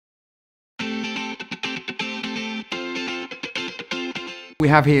We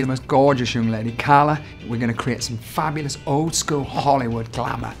have here the most gorgeous young lady, Carla. We're going to create some fabulous old school Hollywood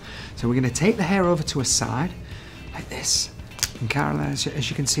glamour. So we're going to take the hair over to a side, like this. And Carla, as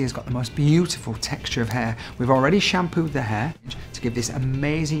you can see, has got the most beautiful texture of hair. We've already shampooed the hair to give this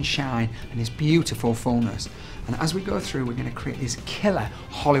amazing shine and this beautiful fullness. And as we go through, we're going to create these killer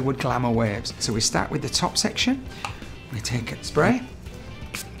Hollywood glamour waves. So we start with the top section. We take a spray.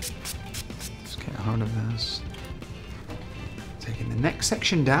 Just get a hold of this. Taking the next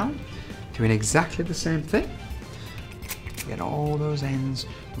section down, doing exactly the same thing. Get all those ends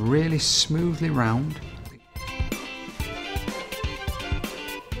really smoothly round.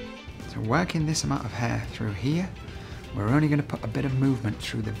 So working this amount of hair through here, we're only going to put a bit of movement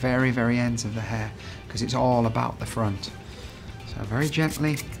through the very, very ends of the hair because it's all about the front. So very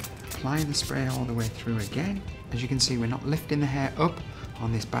gently applying the spray all the way through again. As you can see, we're not lifting the hair up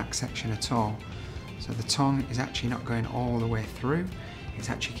on this back section at all. So the tongue is actually not going all the way through.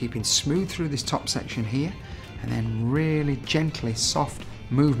 It's actually keeping smooth through this top section here, and then really gently soft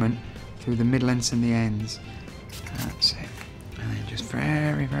movement through the middle ends and the ends. That's it. And then just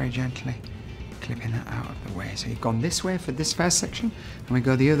very, very gently clipping that out of the way. So you've gone this way for this first section, and we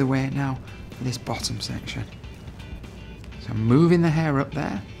go the other way now for this bottom section. So moving the hair up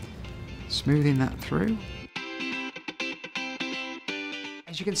there, smoothing that through.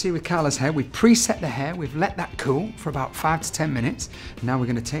 As you can see with Carla's hair, we've preset the hair, we've let that cool for about 5 to 10 minutes. And now we're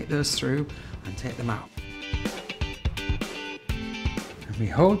going to take those through and take them out. And we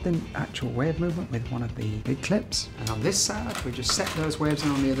hold the actual wave movement with one of the big clips. And on this side, we just set those waves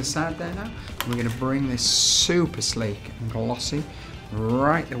on the other side there now. And we're going to bring this super sleek and glossy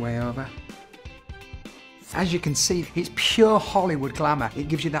right the way over. As you can see, it's pure Hollywood glamour. It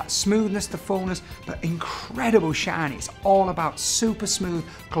gives you that smoothness, the fullness, but incredible shine. It's all about super smooth,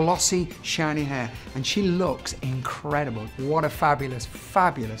 glossy, shiny hair. And she looks incredible. What a fabulous,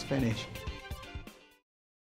 fabulous finish.